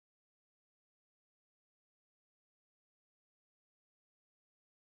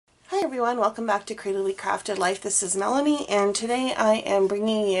Hi everyone, welcome back to Creatively Crafted Life. This is Melanie, and today I am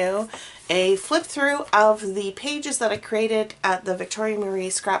bringing you a flip through of the pages that I created at the Victoria Marie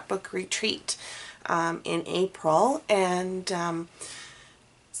Scrapbook Retreat in April. And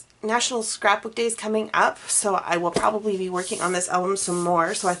National Scrapbook Day is coming up, so I will probably be working on this album some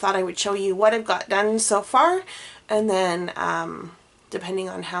more. So I thought I would show you what I've got done so far, and then depending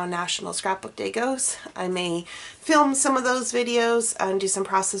on how National Scrapbook Day goes, I may film some of those videos and do some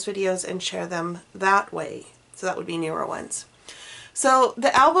process videos and share them that way. So that would be newer ones. So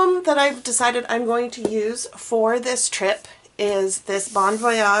the album that I've decided I'm going to use for this trip is this Bon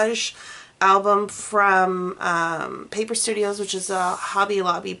Voyage album from Paper Studios, which is a Hobby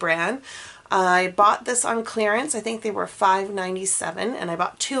Lobby brand. I bought this on clearance. I think they were $5.97, and I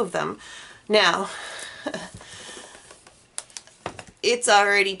bought 2 of them. Now, it's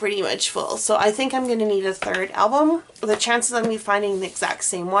already pretty much full, so I think I'm going to need a 3rd album. The chances of me finding the exact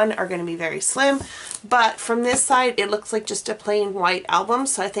same one are going to be very slim, but from this side it looks like just a plain white album,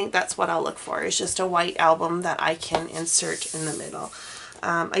 so I think that's what I'll look for, is just a white album that I can insert in the middle.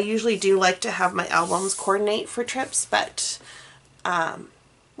 I usually do like to have my albums coordinate for trips, but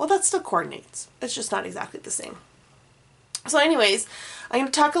well, that still coordinates. It's just not exactly the same. So anyways, I'm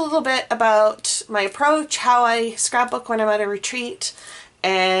going to talk a little bit about my approach, how I scrapbook when I'm at a retreat,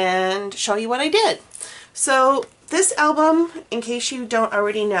 and show you what I did. So this album, in case you don't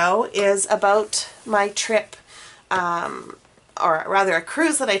already know, is about my trip, or rather a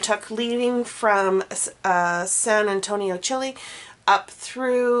cruise that I took leaving from San Antonio, Chile, up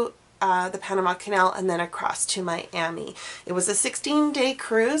through the Panama Canal and then across to Miami. It was a 16-day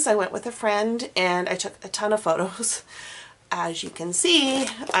cruise. I went with a friend and I took a ton of photos. As you can see,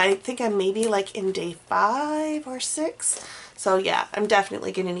 I think I'm maybe like in day 5 or 6. So yeah, I'm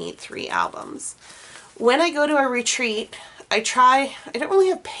definitely going to need 3 albums. When I go to a retreat, I don't really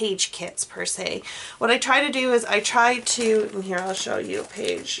have page kits per se. What I try to do is I try to, and here I'll show you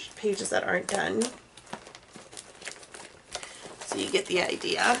pages that aren't done, so you get the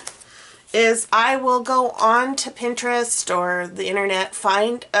idea, is I will go on to Pinterest or the internet,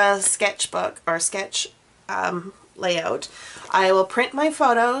 find a sketchbook or sketch layout. I will print my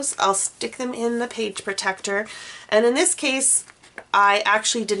photos, I'll stick them in the page protector, and in this case I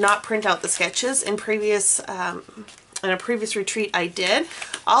actually did not print out the sketches. In a previous retreat I did.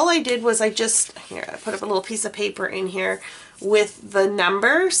 All I did was I put up a little piece of paper in here with the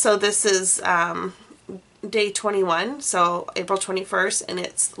number. So this is day 21, so April 21st, and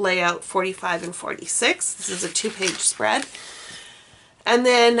it's layout 45 and 46. This is a 2-page spread. And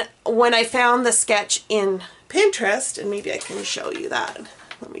then when I found the sketch in Pinterest, and maybe I can show you that.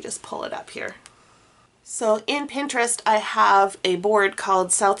 Let me just pull it up here. So in Pinterest, I have a board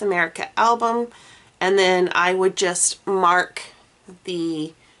called South America Album, and then I would just mark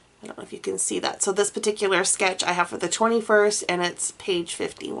I don't know if you can see that. So this particular sketch I have for the 21st, and it's page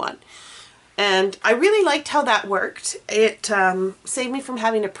 51. And I really liked how that worked. It saved me from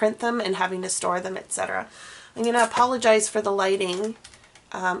having to print them and having to store them, etc. I'm going to apologize for the lighting.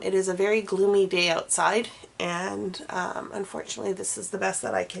 It is a very gloomy day outside, and unfortunately this is the best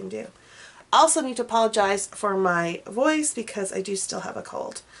that I can do. I also need to apologize for my voice because I do still have a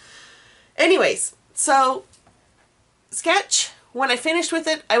cold. Anyways, so sketch, when I finished with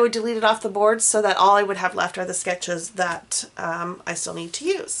it, I would delete it off the board so that all I would have left are the sketches that I still need to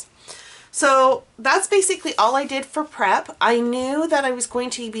use. So that's basically all I did for prep. I knew that I was going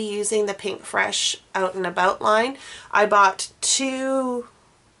to be using the Pink Fresh Out and About line. I bought two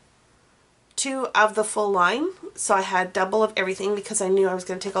of the full line, so I had double of everything because I knew I was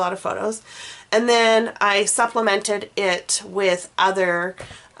going to take a lot of photos. And then I supplemented it with other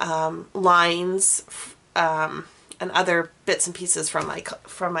lines and other bits and pieces from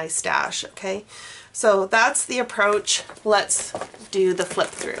my stash. Okay, so that's the approach. Let's do the flip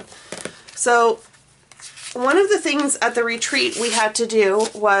through. So one of the things at the retreat we had to do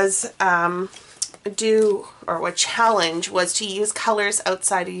was a challenge was to use colors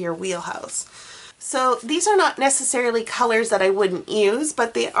outside of your wheelhouse. So these are not necessarily colors that I wouldn't use,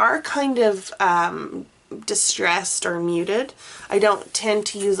 but they are kind of distressed or muted. I don't tend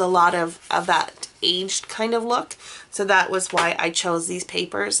to use a lot of that aged kind of look, so that was why I chose these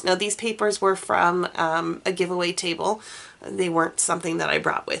papers. Now these papers were from a giveaway table. They weren't something that I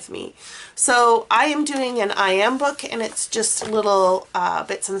brought with me. So I am doing an I am book, and it's just little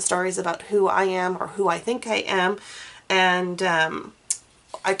bits and stories about who I am or who I think I am. And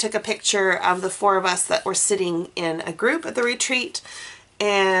I took a picture of the 4 of us that were sitting in a group at the retreat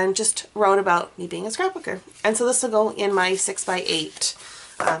and just wrote about me being a scrapbooker. And so this will go in my 6x8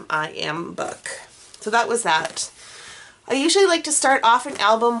 I am book. So that was that. I usually like to start off an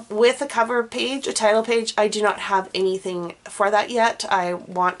album with a cover page, a title page. I do not have anything for that yet. I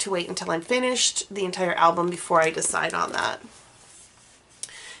want to wait until I'm finished the entire album before I decide on that.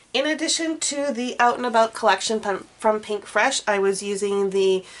 In addition to the Out and About collection from Pink Fresh, I was using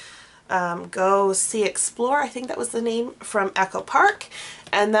the Go See Explore, I think that was the name, from Echo Park,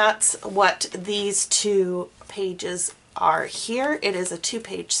 and that's what these two pages are here. It is a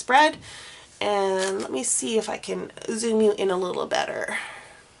 2-page spread, and let me see if I can zoom you in a little better.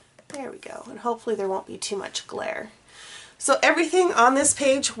 There we go, and hopefully there won't be too much glare. So everything on this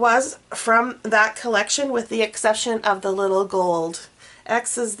page was from that collection with the exception of the little gold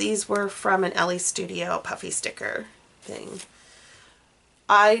X's. These were from an Ellie Studio puffy sticker thing.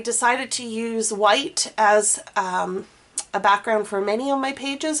 I decided to use white as a background for many of my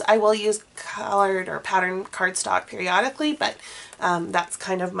pages. I will use colored or patterned cardstock periodically, but that's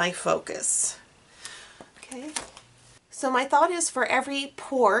kind of my focus. Okay. So my thought is for every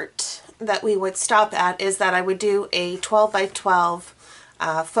port that we would stop at is that I would do a 12 by 12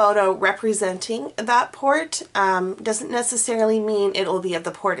 photo representing that port. Doesn't necessarily mean it will be of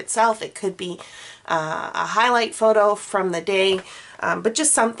the port itself. It could be a highlight photo from the day, but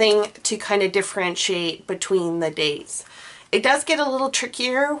just something to kind of differentiate between the days. It does get a little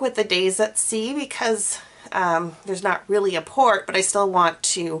trickier with the days at sea because there's not really a port, but I still want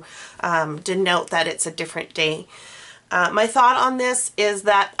to denote that it's a different day. My thought on this is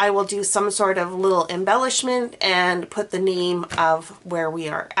that I will do some sort of little embellishment and put the name of where we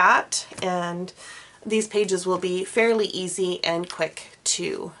are at, and these pages will be fairly easy and quick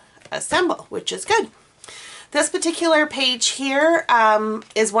to assemble, which is good. This particular page here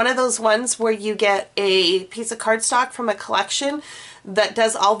is one of those ones where you get a piece of cardstock from a collection that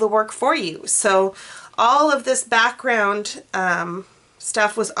does all the work for you. So all of this background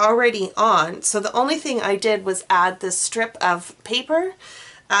stuff was already on, so the only thing I did was add this strip of paper,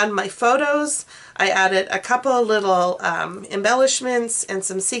 add my photos. I added a couple little embellishments and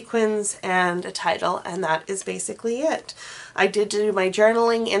some sequins and a title, and that is basically it. I did do my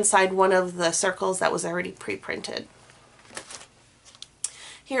journaling inside one of the circles that was already pre-printed.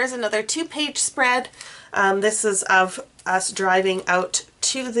 Here's another 2-page spread. This is of us driving out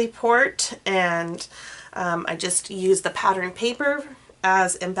to the port, and I just used the pattern paper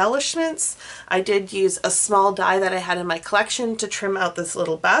as embellishments. I did use a small die that I had in my collection to trim out this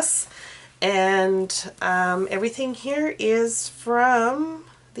little bus, and everything here is from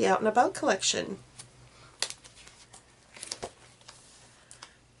the Out and About collection.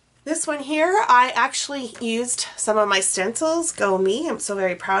 This one here, I actually used some of my stencils. Go me, I'm so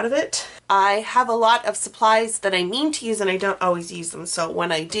very proud of it. I have a lot of supplies that I mean to use and I don't always use them, so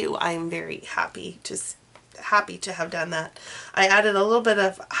when I do, I am very happy to have done that. I added a little bit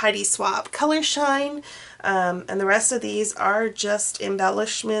of Heidi Swapp Color Shine, and the rest of these are just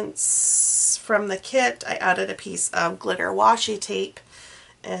embellishments from the kit. I added a piece of glitter washi tape,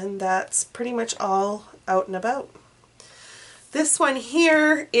 and that's pretty much all Out and About. This one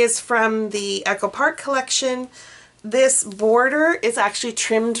here is from the Echo Park collection. This border is actually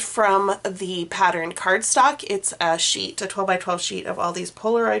trimmed from the patterned cardstock. It's a sheet, a 12 by 12 sheet of all these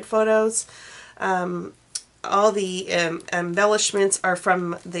Polaroid photos. All the embellishments are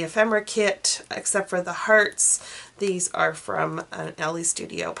from the ephemera kit, except for the hearts. These are from an Ellie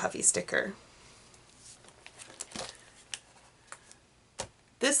Studio puffy sticker.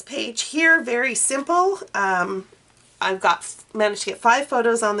 This page here, very simple. I've managed to get 5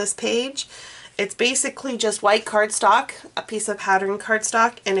 photos on this page. It's basically just white cardstock, a piece of pattern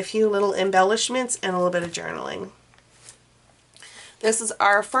cardstock, and a few little embellishments and a little bit of journaling. This is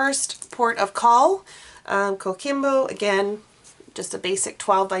our first port of call, Coquimbo. Again, just a basic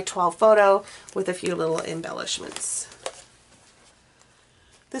 12 by 12 photo with a few little embellishments.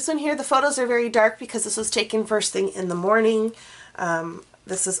 This one here, the photos are very dark because this was taken first thing in the morning.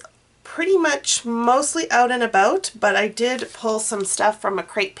 This is pretty much mostly Out and About, but I did pull some stuff from a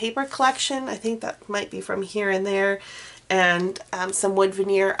crepe paper collection. I think that might be from here and there, and some wood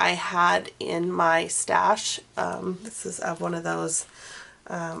veneer I had in my stash. This is of one of those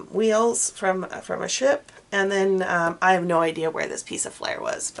wheels from a ship, and then I have no idea where this piece of flair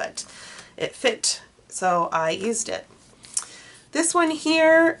was, but it fit, so I used it. This one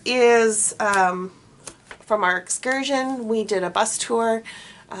here is from our excursion. We did a bus tour.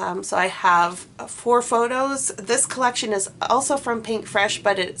 So I have 4 photos. This collection is also from Pink Fresh,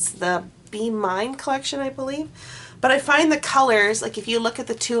 but it's the Be Mine collection, I believe. But I find the colors, like if you look at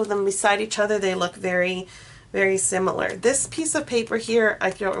the two of them beside each other, they look very, very similar. This piece of paper here, I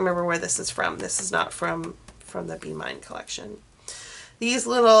don't remember where this is from. This is not from the Be Mine collection. These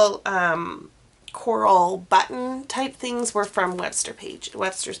little coral button type things were from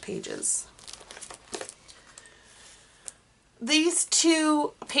Webster's Pages. These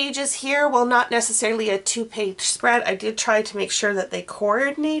 2 pages here, well, not necessarily a 2-page spread. I did try to make sure that they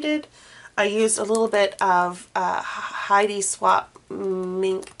coordinated. I used a little bit of Heidi Swapp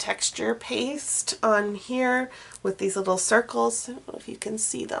Mink texture paste on here with these little circles. I don't know if you can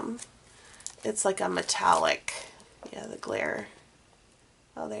see them. It's like a metallic, yeah, the glare.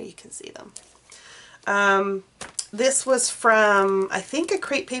 Oh, there you can see them. This was from, I think, a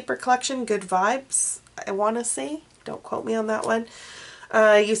Crate Paper collection, Good Vibes, I want to say. Don't quote me on that one.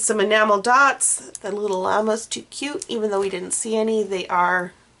 I used some enamel dots. The little llama's too cute, even though we didn't see any. They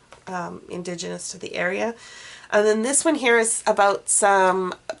are indigenous to the area. And then this one here is about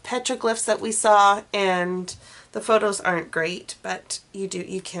some petroglyphs that we saw, and the photos aren't great, but you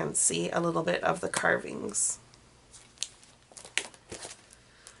can see a little bit of the carvings.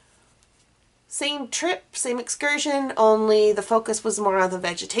 Same trip, same excursion, only the focus was more on the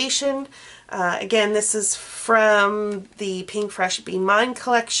vegetation. Again, this is from the Pinkfresh Be Mine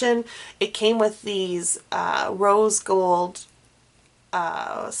collection. It came with these rose gold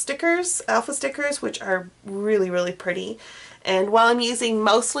stickers, alpha stickers, which are really, really pretty. And while I'm using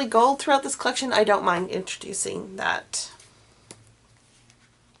mostly gold throughout this collection, I don't mind introducing that.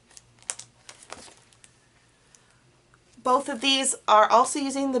 Both of these are also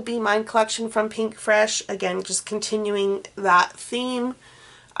using the Be Mine collection from Pinkfresh. Again, just continuing that theme.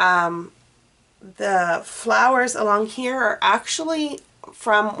 The flowers along here are actually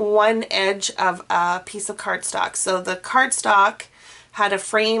from one edge of a piece of cardstock. So the cardstock had a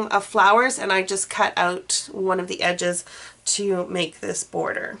frame of flowers, and I just cut out one of the edges to make this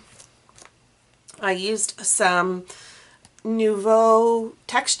border. I used some Nouveau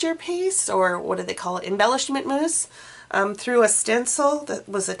texture paste, or what do they call it, embellishment mousse, through a stencil that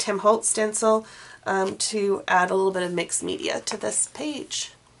was a Tim Holtz stencil, to add a little bit of mixed media to this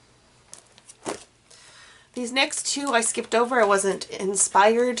page. These next 2 I skipped over. I wasn't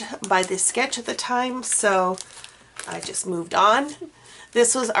inspired by this sketch at the time, so I just moved on.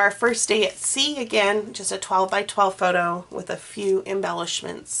 This was our first day at sea. Again, just a 12 by 12 photo with a few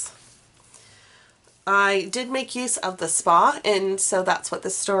embellishments. I did make use of the spa, and so that's what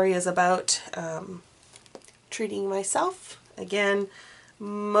this story is about. Treating myself. Again,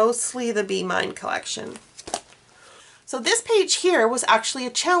 mostly the Be Mine collection. So this page here was actually a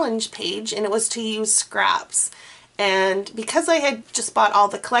challenge page, and it was to use scraps. And because I had just bought all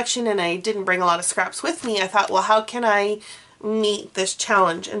the collection and I didn't bring a lot of scraps with me, I thought, well, how can I meet this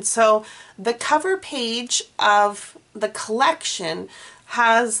challenge? And so the cover page of the collection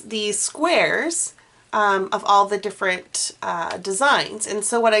has these squares of all the different designs. And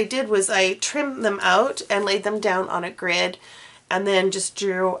so what I did was I trimmed them out and laid them down on a grid, and then just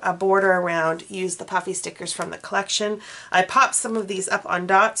drew a border around, used the puffy stickers from the collection. I popped some of these up on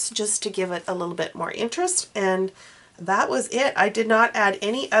dots just to give it a little bit more interest, and that was it. I did not add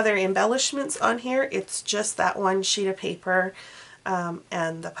any other embellishments on here. It's just that one sheet of paper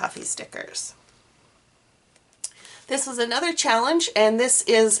and the puffy stickers. This was another challenge, and this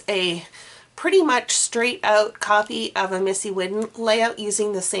is a pretty much straight out copy of a Missy Whidden layout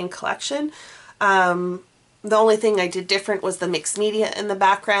using the same collection. The only thing I did different was the mixed media in the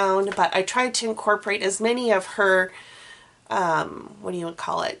background, but I tried to incorporate as many of her, what do you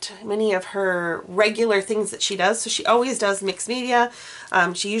call it, many of her regular things that she does. So she always does mixed media.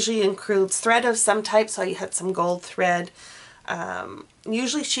 She usually includes thread of some type, so you had some gold thread.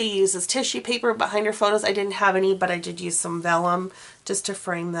 Usually she uses tissue paper behind her photos. I didn't have any, but I did use some vellum just to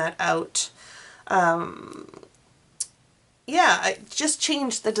frame that out. Yeah, I just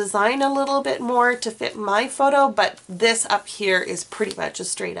changed the design a little bit more to fit my photo, but this up here is pretty much a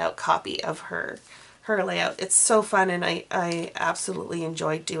straight out copy of her layout. It's so fun, and I absolutely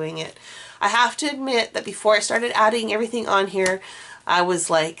enjoyed doing it. I have to admit that before I started adding everything on here, I was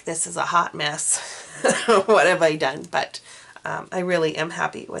like, this is a hot mess. What have I done? But I really am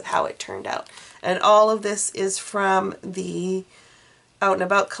happy with how it turned out. And all of this is from the Out and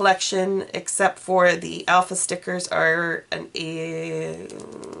About collection, except for the alpha stickers are an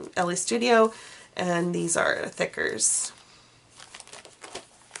LA Studio, and these are thickers.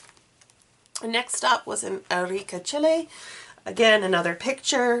 Next up was in Arica, Chile. Again, another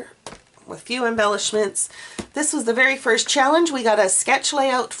picture with few embellishments. This was the very first challenge. We got a sketch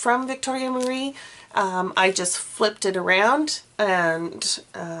layout from Victoria Marie. I just flipped it around and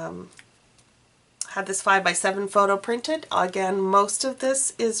had this 5x7 photo printed. Again, most of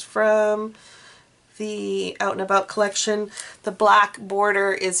this is from the Out and About collection. The black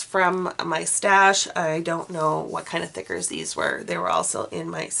border is from my stash. I don't know what kind of thickers these were. They were also in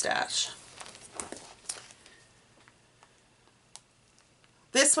my stash.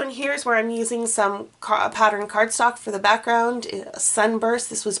 This one here is where I'm using some pattern cardstock for the background. Sunburst.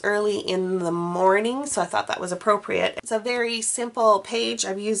 This was early in the morning, so I thought that was appropriate. It's a very simple page.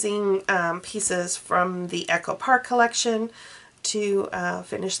 I'm using pieces from the Echo Park collection to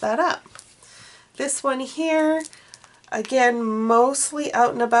finish that up. This one here, again, mostly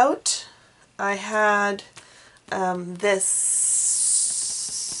out and about. I had this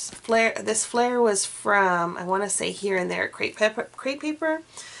flare. This flare was from, I want to say here and there, crepe paper.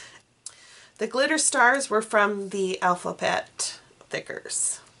 The glitter stars were from the Alphabet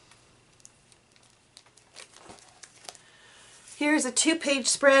Thickers. Here's a 2-page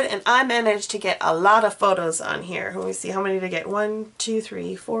spread, and I managed to get a lot of photos on here. Let me see how many to get. 1, 2,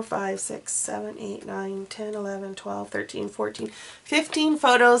 3, 4, 5, 6, 7, 8, 9, 10, 11, 12, 13, 14, 15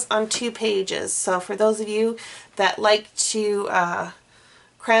 photos on 2 pages. So for those of you that like to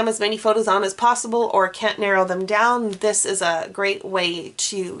cram as many photos on as possible or can't narrow them down, this is a great way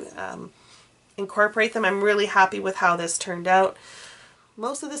to incorporate them. I'm really happy with how this turned out.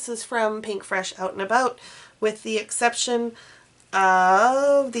 Most of this is from Pinkfresh Out and About, with the exception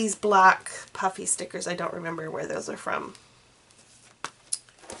of these black puffy stickers. I don't remember where those are from.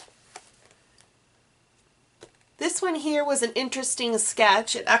 This one here was an interesting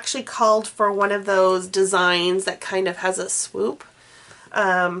sketch. It actually called for one of those designs that kind of has a swoop.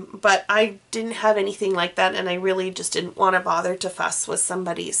 But I didn't have anything like that, and I really just didn't want to bother to fuss with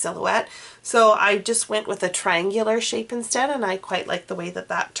somebody's silhouette. So I just went with a triangular shape instead, and I quite like the way that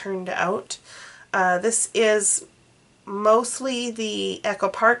that turned out. This is mostly the Echo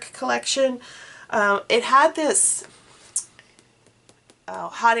Park collection. It had this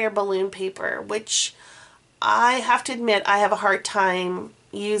hot air balloon paper, which I have to admit I have a hard time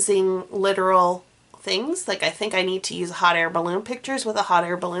using literal things. Like, I think I need to use hot air balloon pictures with a hot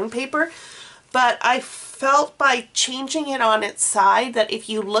air balloon paper. But I felt by changing it on its side that if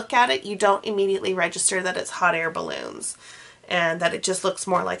you look at it, you don't immediately register that it's hot air balloons, and that it just looks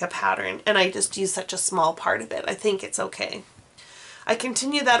more like a pattern. And I just use such a small part of it. I think it's okay. I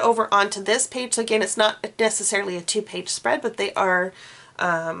continue that over onto this page. So again, it's not necessarily a 2-page spread, but they are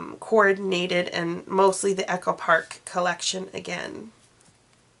coordinated, and mostly the Echo Park collection again.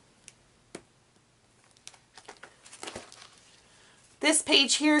 This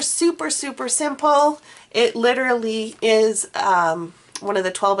page here, super simple. It literally is one of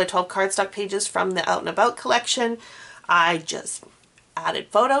the 12 by 12 cardstock pages from the Out and About collection. I just added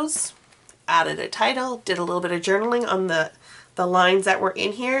photos, added a title, did a little bit of journaling on the lines that were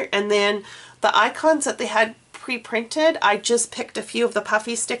in here, and then the icons that they had pre-printed, I just picked a few of the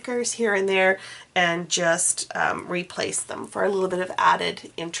puffy stickers here and there and just replaced them for a little bit of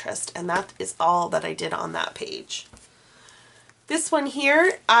added interest, and that is all that I did on that page. This one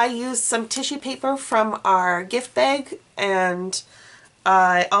here, I used some tissue paper from our gift bag, and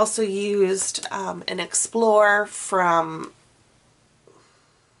I also used an Explore from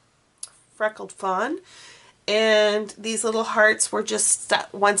Freckled Fawn, and these little hearts were just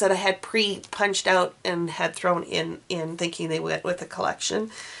ones that I had pre-punched out and had thrown in thinking they went with the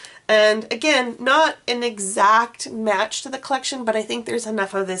collection. And again, not an exact match to the collection, but I think there's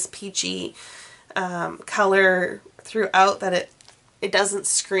enough of this peachy color throughout that it doesn't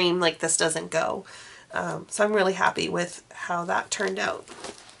scream like this doesn't go. So I'm really happy with how that turned out.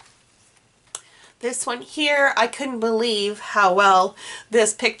 This one here, I couldn't believe how well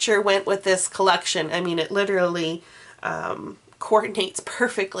this picture went with this collection. I mean, it literally coordinates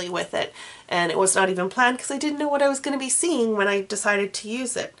perfectly with it, and it was not even planned because I didn't know what I was going to be seeing when I decided to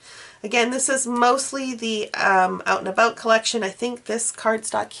use it. Again, this is mostly the Out and About collection. I think this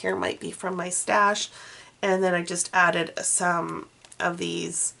cardstock here might be from my stash, and then I just added some of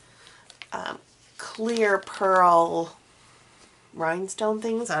these clear pearl rhinestone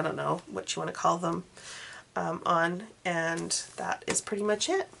things, I don't know what you want to call them, on, and that is pretty much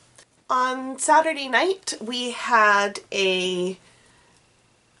it. On Saturday night we had a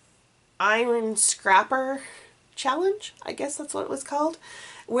iron scrapper challenge, I guess that's what it was called,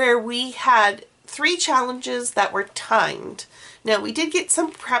 where we had 3 challenges that were timed. Now, we did get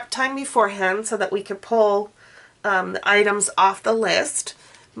some prep time beforehand so that we could pull the items off the list,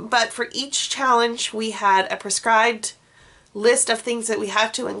 but for each challenge we had a prescribed list of things that we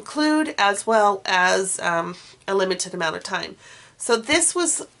had to include, as well as a limited amount of time. So this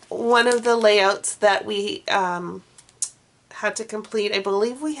was one of the layouts that we had to complete. I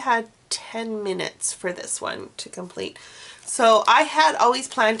believe we had 10 minutes for this one to complete. So I had always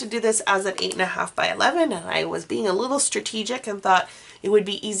planned to do this as an 8.5 by 11, and I was being a little strategic and thought it would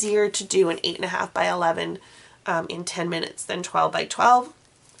be easier to do an 8.5 by 11 in 10 minutes than 12 by 12.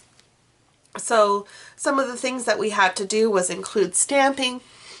 So some of the things that we had to do was include stamping.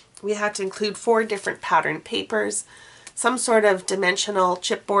 We had to include 4 different pattern papers, some sort of dimensional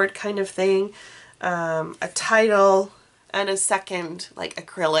chipboard kind of thing, a title, and a second like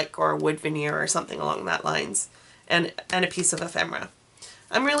acrylic or wood veneer or something along that lines, and a piece of ephemera.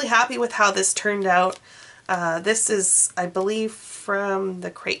 I'm really happy with how this turned out. This is, I believe, from the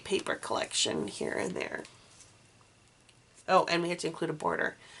Crate Paper collection here and there. Oh, and we had to include a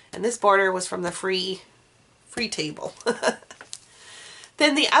border. And this border was from the free table.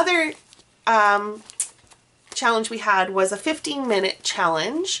 Then the other challenge we had was a 15-minute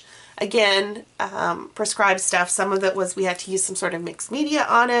challenge. Again, prescribed stuff. Some of it was we had to use some sort of mixed media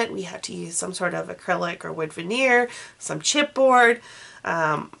on it. We had to use some sort of acrylic or wood veneer, some chipboard,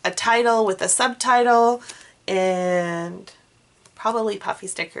 a title with a subtitle, and probably puffy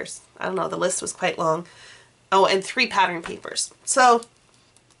stickers. I don't know, the list was quite long. Oh, and 3 pattern papers. So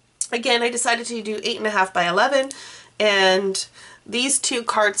again, I decided to do 8.5 by 11, and these 2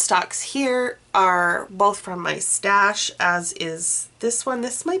 cardstocks here are both from my stash, as is this one.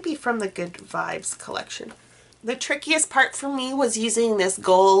 This might be from the Good Vibes collection. The trickiest part for me was using this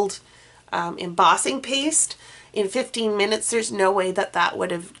gold embossing paste. In 15 minutes, there's no way that that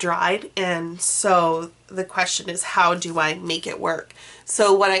would have dried, and so the question is, how do I make it work?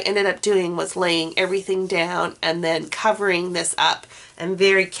 So what I ended up doing was laying everything down and then covering this up and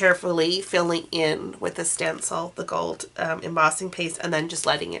very carefully filling in with the stencil, the gold embossing paste, and then just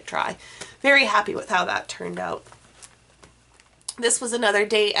letting it dry. Very happy with how that turned out. This was another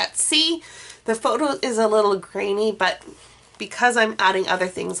day at sea. The photo is a little grainy, but because I'm adding other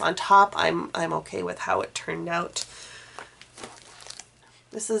things on top, I'm okay with how it turned out.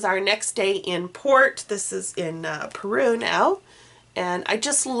 This is our next day in port. This is in Peru now. And I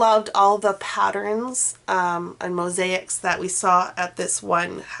just loved all the patterns and mosaics that we saw at this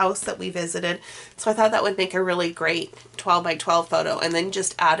one house that we visited. So I thought that would make a really great 12 by 12 photo, and then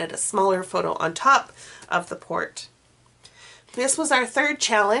just added a smaller photo on top of the port. This was our 3rd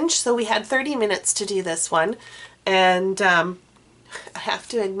challenge, so we had 30 minutes to do this one. And I have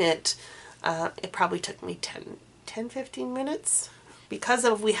to admit, it probably took me 10-15 minutes because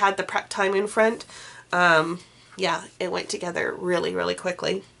of we had the prep time in front. Yeah, it went together really, really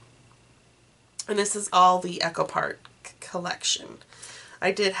quickly. And this is all the EcoPark collection.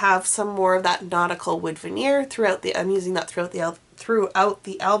 I did have some more of that nautical wood veneer throughout the. I'm using that throughout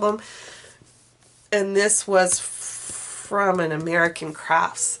the album. And this was from an American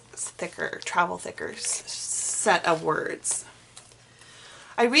Crafts travel thicker set of words.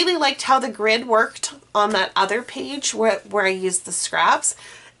 I really liked how the grid worked on that other page where I used the scraps.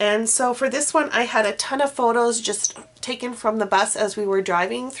 And so for this one, I had a ton of photos just taken from the bus as we were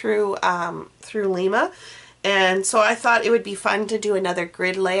driving through Lima. And so I thought it would be fun to do another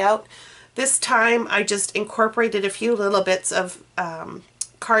grid layout. This time I just incorporated a few little bits of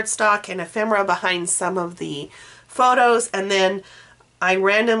cardstock and ephemera behind some of the photos, and then I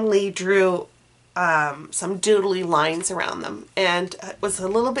randomly drew some doodly lines around them, and I was a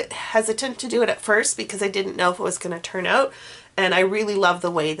little bit hesitant to do it at first because I didn't know if it was going to turn out, and I really love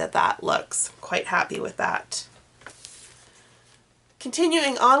the way that that looks. Quite happy with that.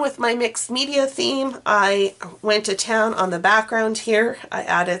 Continuing on with my mixed media theme, I went to town on the background here. I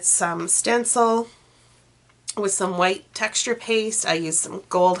added some stencil with some white texture paste. I used some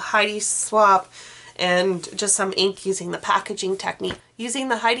gold Heidi Swap and just some ink using the packaging technique. Using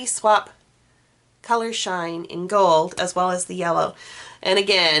the Heidi Swap Color Shine in gold as well as the yellow. And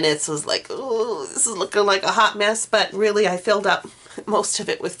again, it was like, oh, this is looking like a hot mess, but really I filled up most of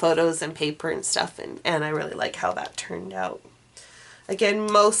it with photos and paper and stuff, and I really like how that turned out.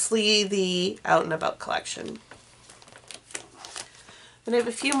 Again, mostly the Out and About collection. And I have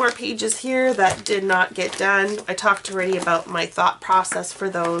a few more pages here that did not get done. I talked already about my thought process for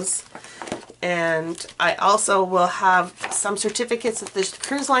those. And I also will have some certificates that the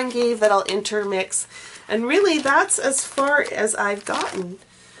cruise line gave that I'll intermix. And really that's as far as I've gotten.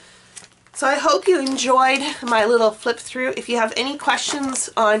 So I hope you enjoyed my little flip through. If you have any questions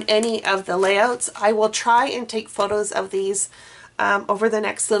on any of the layouts, I will try and take photos of these over the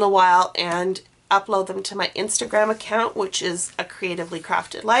next little while and upload them to my Instagram account, which is A Creatively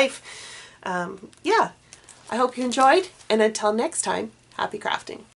Crafted Life. Yeah, I hope you enjoyed, and until next time, happy crafting.